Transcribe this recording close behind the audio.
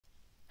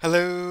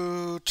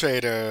Hello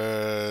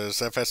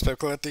traders, FX Pip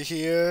Collector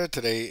here.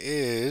 Today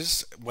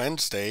is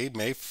Wednesday,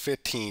 May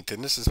 15th,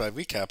 and this is my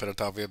recap of the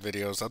top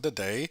videos of the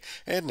day.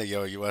 And the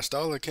Euro US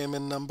dollar came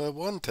in number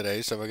one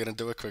today, so we're going to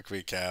do a quick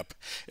recap.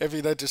 If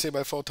you'd like to see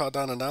my full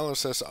top-down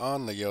analysis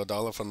on the Euro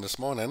dollar from this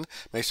morning,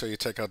 make sure you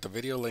check out the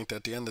video linked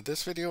at the end of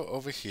this video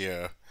over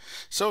here.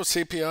 So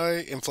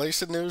CPI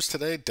inflation news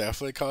today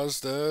definitely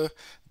caused the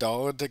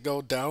dollar to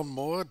go down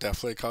more,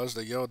 definitely caused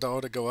the euro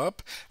dollar to go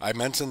up. I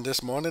mentioned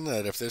this morning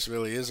that if this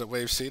really is a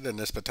wave C, then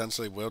this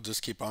potentially will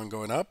just keep on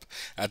going up.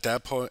 At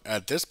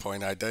this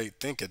point, I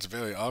think it's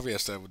very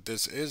obvious that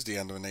this is the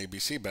end of an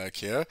ABC back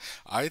here.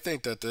 I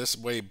think that this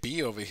wave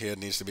B over here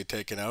needs to be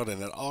taken out,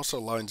 and it also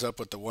lines up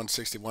with the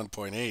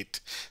 161.8.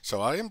 So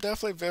I am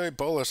definitely very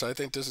bullish. I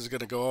think this is going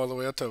to go all the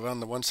way up to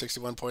around the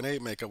 161.8,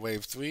 make a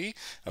wave 3,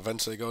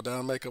 eventually go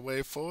down, make a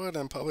wave 4, and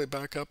then probably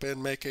back up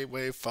and make a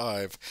wave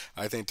 5.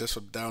 I think this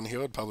one down here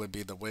would probably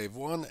be the wave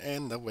 1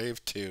 and the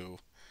wave 2.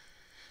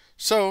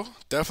 So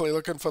definitely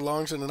looking for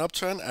longs in an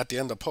uptrend at the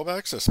end of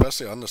pullbacks,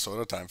 especially on the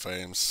shorter time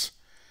frames.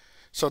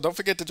 So don't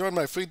forget to join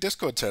my free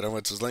Discord channel,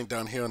 which is linked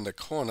down here in the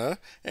corner.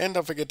 And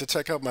don't forget to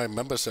check out my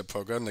membership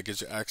program that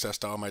gives you access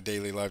to all my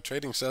daily live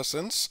trading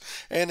sessions.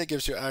 And it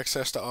gives you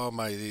access to all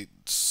my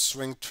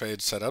swing trade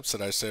setups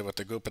that I save with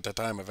the group at the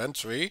time of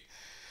entry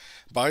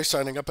by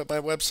signing up at my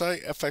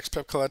website,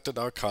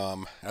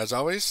 fxpipcollector.com. As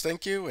always,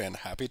 thank you and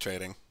happy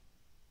trading.